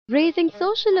Raising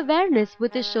social awareness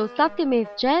with his show Satyamev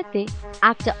Jayate,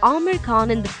 actor Aamir Khan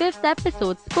in the 5th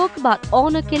episode spoke about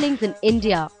honor killings in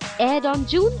India. Aired on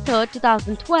June 3,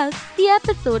 2012, the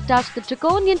episode touched the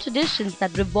draconian traditions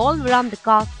that revolve around the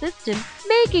caste system,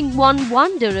 making one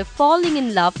wonder if falling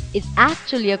in love is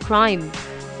actually a crime.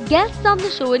 Guests on the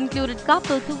show included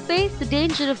couples who faced the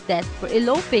danger of death for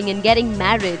eloping and getting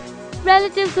married,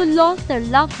 relatives who lost their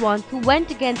loved ones who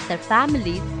went against their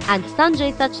families, and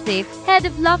Sanjay Sachdev, head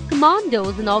of Love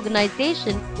Commandos, an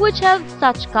organization which helps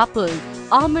such couples.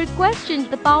 Aamir questioned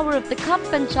the power of the Khap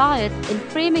Panchayats in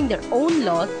framing their own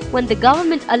laws when the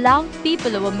government allows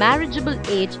people of a marriageable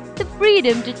age the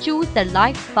freedom to choose their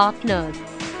life partners.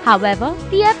 However,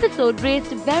 the episode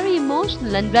raised a very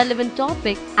emotional and relevant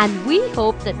topic, and we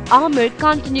hope that Aamir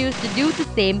continues to do the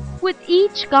same with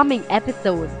each coming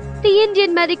episode. The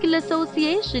Indian Medical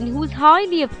Association, who is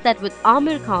highly upset with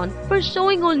Aamir Khan for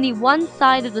showing only one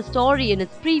side of the story in his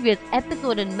previous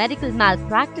episode on medical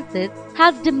malpractices,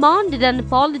 has demanded an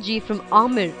apology from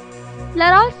Aamir.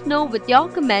 Let us know with your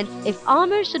comments if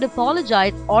Aamir should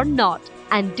apologize or not,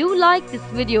 and do like this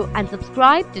video and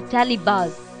subscribe to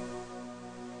TeleBuzz.